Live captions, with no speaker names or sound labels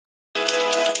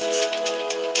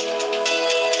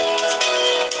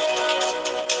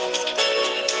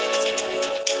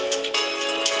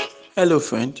Hello,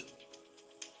 friend.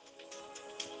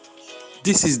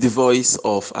 This is the voice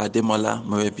of Ademola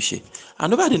Morebise.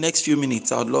 And over the next few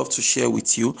minutes, I would love to share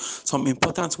with you some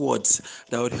important words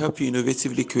that would help you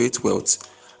innovatively create wealth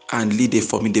and lead a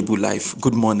formidable life.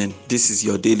 Good morning. This is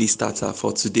your daily starter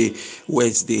for today,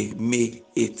 Wednesday, May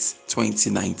 8th,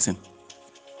 2019.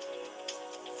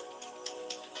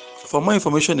 For more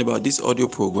information about this audio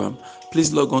program,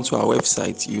 please log on to our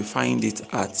website. You'll find it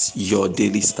at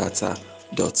yourdailystarter.com.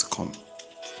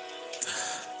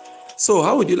 So,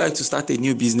 how would you like to start a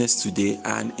new business today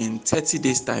and in 30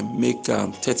 days' time make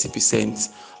 30%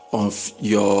 of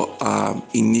your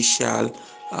initial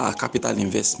capital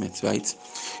investment, right?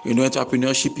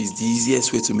 Entrepreneurship is the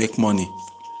easiest way to make money,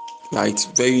 right?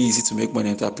 Very easy to make money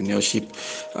in entrepreneurship.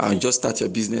 Just start your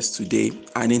business today,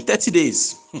 and in 30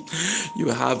 days, you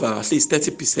will have at least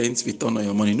 30% return on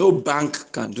your money. No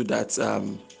bank can do that.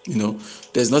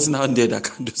 There's nothing out there that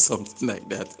can do something like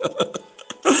that.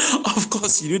 Of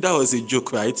course, you knew that was a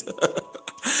joke, right?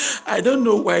 I don't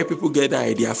know where people get that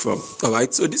idea from. All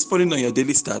right. So this morning on your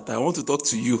daily start, I want to talk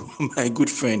to you, my good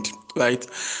friend. Right.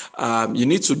 You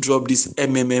need to drop this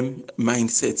MMM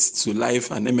mindset to life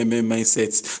and MMM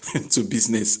mindset to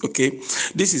business. Okay.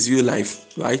 This is real life,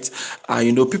 right?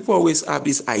 People always have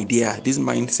this idea, this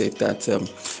mindset that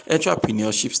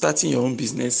entrepreneurship, starting your own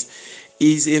business,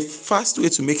 is a fast way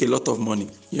to make a lot of money.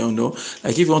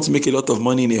 Like if you want to make a lot of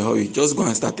money in a hurry, just go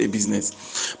and start a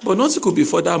business. But nothing could be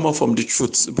further more from the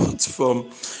truth. But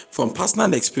from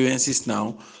personal experiences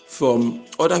now, from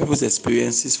other people's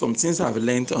experiences, from things I've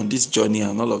learned on this journey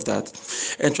and all of that,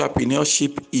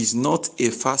 entrepreneurship is not a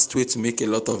fast way to make a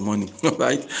lot of money.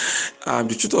 Right?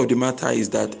 The truth of the matter is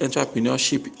that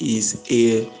entrepreneurship is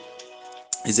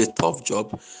a tough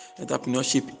job.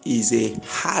 Entrepreneurship is a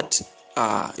hard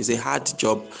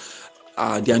job.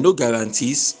 There are no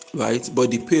guarantees, right? But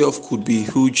the payoff could be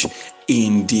huge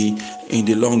in the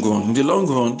long run. In the long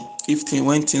run,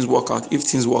 when things work out, you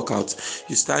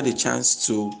stand a chance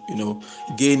to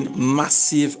gain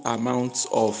massive amounts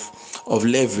of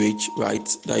leverage,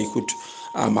 right? That you could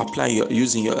apply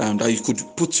using your that you could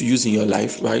put to use in your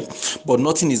life, right? But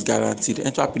nothing is guaranteed.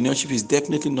 Entrepreneurship is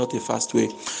definitely not a fast way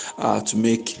to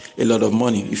make a lot of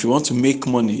money. If you want to make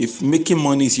money, if making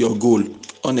money is your goal,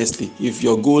 honestly, if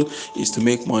your goal is to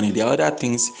make money, there are other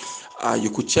things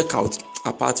you could check out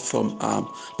apart from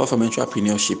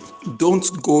entrepreneurship. Don't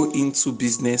go into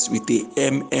business with a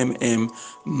MMM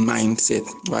mindset,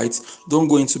 right? Don't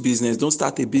go into business. Don't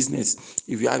start a business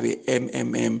if you have a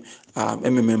MMM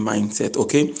mindset.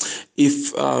 Okay,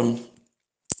 if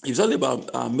it's all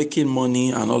about making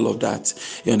money and all of that,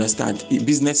 you understand,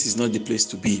 business is not the place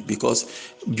to be, because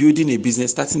starting a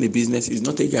business is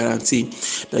not a guarantee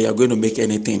that you're going to make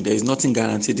anything. There is nothing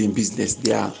guaranteed in business.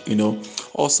 There are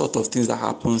all sorts of things that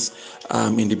happens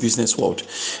in the business world.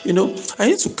 I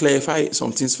need to clarify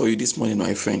some things for you this morning,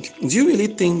 my friend. Do you really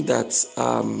think that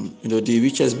the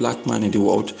richest black man in the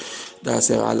world, that's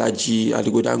Alhaji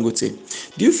Aliko Dangote,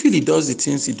 do you feel he does the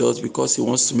things he does because he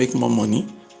wants to make more money?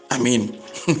 I mean,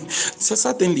 so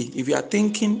certainly, if you are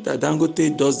thinking that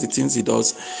Dangote does the things he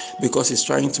does because he's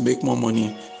trying to make more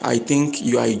money, I think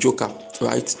you are a joker,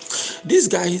 right? These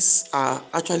guys are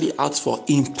actually out for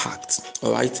impact,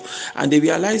 all right? And they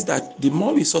realize that the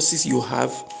more resources you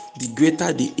have, the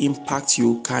greater the impact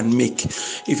you can make.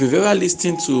 If you've ever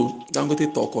listened to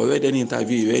Dangote talk or read any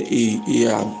interview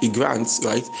he grants,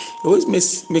 right, he always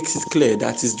makes it clear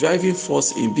that his driving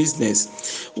force in business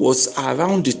was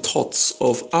around the thoughts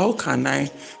of how can I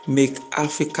make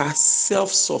Africa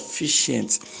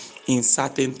self-sufficient in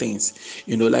certain things.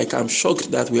 Like I'm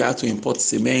shocked that we had to import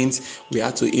cement, we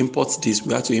had to import this,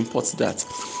 we had to import that.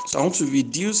 So I want to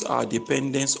reduce our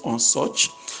dependence on such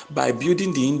by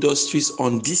building the industries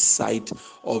on this side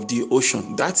of the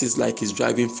ocean. That is like his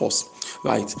driving force,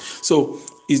 right? So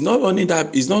he's not only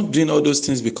that, he's not doing all those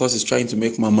things because he's trying to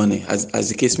make more money, as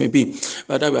the case may be.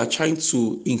 Rather, we are trying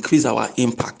to increase our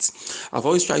impact. I've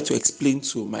always tried to explain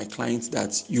to my clients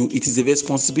that it is a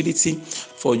responsibility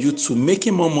for you to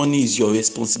making more money is your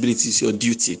responsibility, is your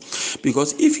duty.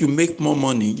 Because if you make more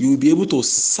money, you will be able to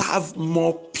serve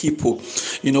more people.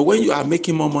 When you are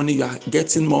making more money, you are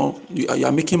getting more, you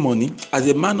are making money as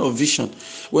a man of vision.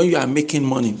 When you are making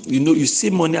money, you see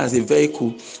money as a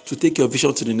vehicle to take your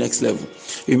vision to the next level.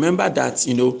 Remember that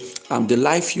the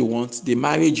life you want, the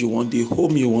marriage you want, the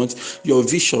home you want, your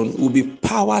vision will be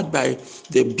powered by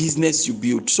the business you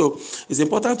build. So it's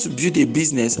important to build a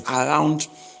business around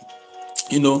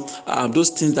those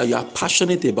things that you are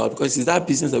passionate about, because it's that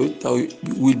business that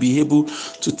will be able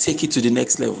to take it to the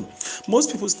next level.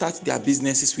 Most people start their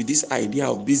businesses with this idea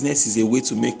of business is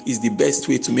the best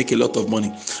way to make a lot of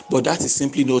money, but that is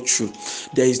simply not true.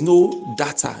 There is no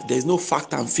data, there is no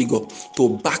fact and figure to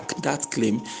back that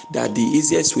claim that the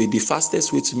easiest way, the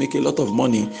fastest way to make a lot of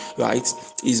money, right,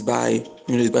 is by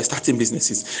starting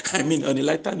businesses. I mean, on a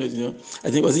lighter note, I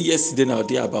think it was yesterday now,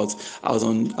 day about, I was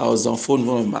on phone with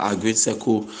one of my Great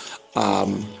Circle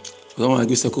one of my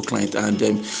Great Circle client, and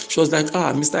she was like,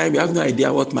 Mr. M, you have no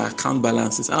idea what my account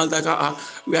balance is. And I was like,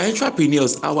 we are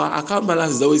entrepreneurs, our account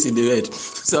balance is always in the red.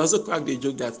 So I also cracked the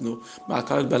joke that no, my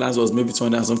account balance was maybe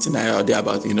 200 and something naira there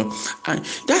about, and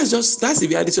that's the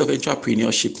reality of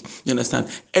entrepreneurship. You understand?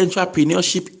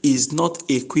 Entrepreneurship is not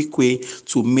a quick way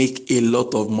to make a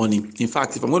lot of money. In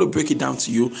fact, if I'm going to break it down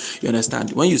to you, you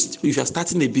understand, if you're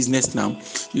starting a business now,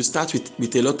 you start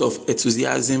with a lot of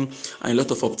enthusiasm and a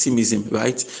lot of optimism,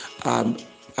 right?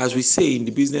 As we say in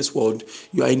the business world,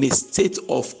 you are in a state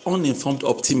of uninformed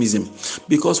optimism,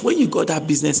 because when you got that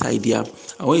business idea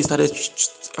and when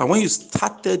you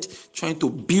started trying to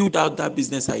build out that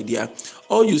business idea,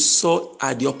 all you saw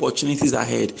are the opportunities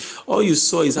ahead. All you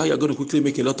saw is how you're going to quickly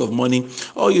make a lot of money.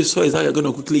 All you saw is how you're going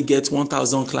to quickly get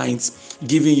 1,000 clients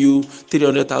giving you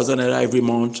 300,000 naira every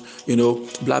month,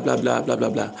 blah blah blah blah blah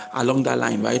blah along that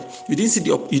line, right? You didn't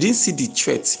see the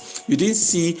threats. You didn't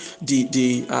see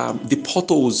the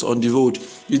potholes on the road.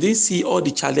 You didn't see all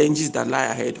the challenges that lie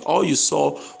ahead. All you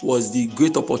saw was the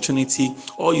great opportunity.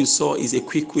 All you saw is a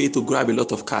quick way to grab a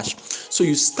lot of cash. So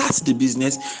you start the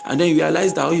business and then you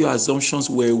realize that all your assumptions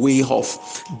were way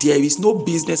off. There is no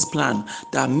business plan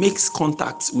that makes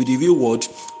contact with the real world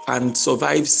and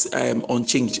survives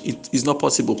unchanged. It is not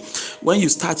possible. When you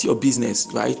start your business,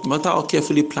 right, no matter how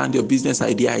carefully planned your business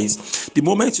idea is, the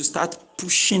moment you start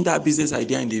pushing that business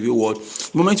idea in the real world,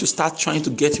 the moment you start trying to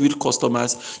get real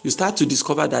customers, you start to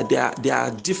discover that there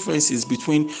are differences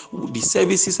between the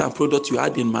services and products you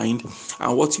had in mind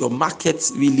and what your market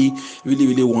really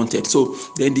wanted. So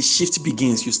then the shift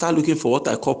begins. You start looking for what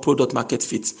I call product market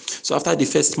fit. So after the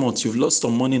first month, you've lost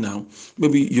some money now.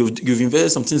 Maybe you've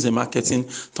invested some things in marketing,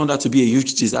 turned out to be a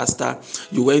huge disaster.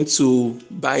 You went to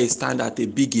buy a stand at a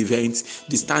big event.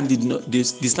 The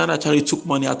stand actually took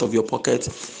money out of your pocket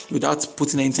without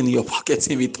putting anything in your pocket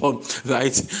in return,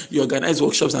 right? You organize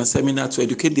workshops and seminars to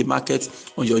educate the market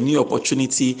on your new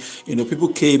opportunity. People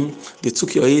came, they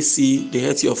took your AC, they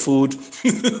ate your food,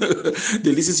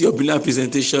 they listened to your brilliant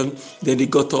presentation, then they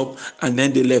got up and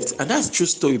then they left. And that's a true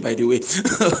story, by the way,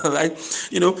 right?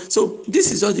 So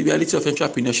this is just the reality of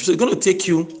entrepreneurship. So it's going to take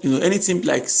you, anything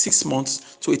like 6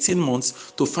 months to 18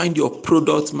 months to find your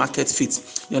product market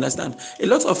fit. You understand? A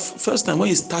lot of first time when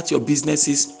you start your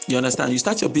businesses, you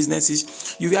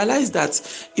realize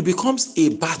that it becomes a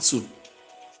battle,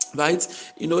 right?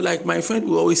 Like my friend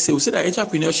will always say, we say that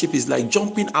entrepreneurship is like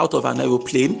jumping out of an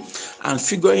aeroplane and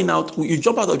figuring out, you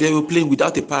jump out of the aeroplane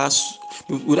without a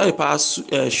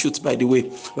parachute, by the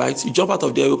way, right? You jump out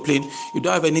of the aeroplane, you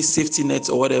don't have any safety nets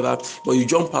or whatever, but you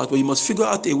jump out, but you must figure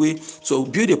out a way to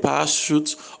build a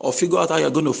parachute or figure out how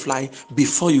you're going to fly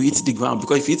before you hit the ground,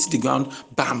 because if you hit the ground,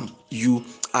 bam, you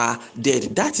are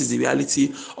dead. That is the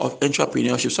reality of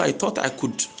entrepreneurship. So I thought I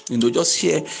could, just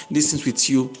share these things with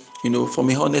you, from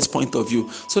a honest point of view,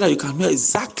 so that you can know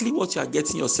exactly what you are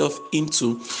getting yourself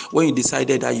into when you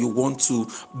decided that you want to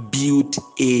build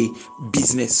a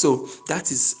business. So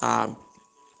that is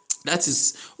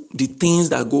the things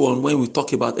that go on when we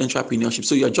talk about entrepreneurship.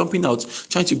 So you're jumping out,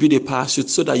 trying to build a parachute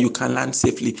so that you can land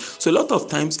safely. So a lot of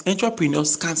times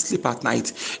entrepreneurs can't sleep at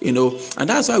night, and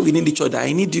that's why we need each other.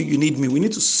 I need you, you need me. We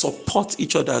need to support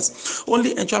each other.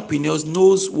 Only entrepreneurs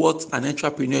knows what an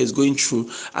entrepreneur is going through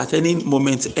at any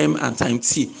moment M and time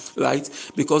T, right?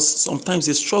 Because sometimes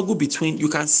the struggle between, you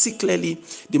can see clearly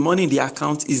the money in the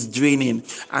account is draining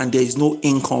and there is no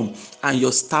income, and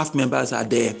your staff members are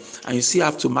there, and you still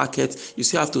have to market, you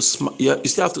still have to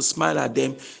smile at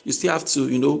them, you still have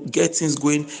to get things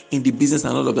going in the business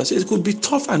and all of that. So it could be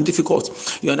tough and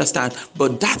difficult, you understand,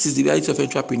 but that is the reality of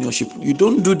entrepreneurship. You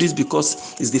don't do this because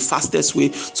it's the fastest way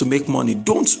to make money.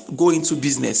 Don't go into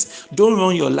business, don't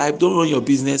run your life, don't run your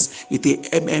business with a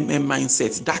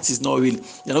mindset. That is not real.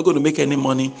 You're not going to make any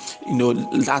money, you're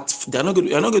not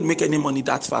going to make any money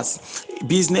that fast.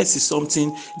 Business is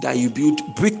something that you build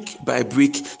brick by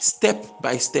brick, step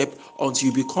by step, until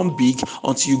you become big,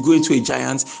 until you go into a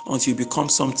giant, until you become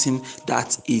something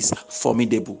that is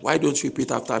formidable. Why don't you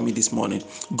repeat after me this morning?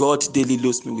 God daily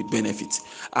loads me with benefits.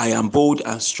 I am bold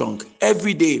and strong.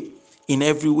 Every day in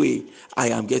every way, I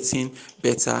am getting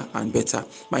better and better.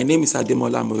 My name is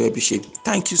Ademola Morebise.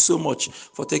 Thank you so much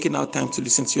for taking out time to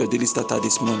listen to your daily starter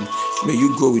this morning. May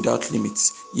you grow without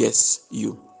limits. Yes,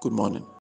 you. Good morning.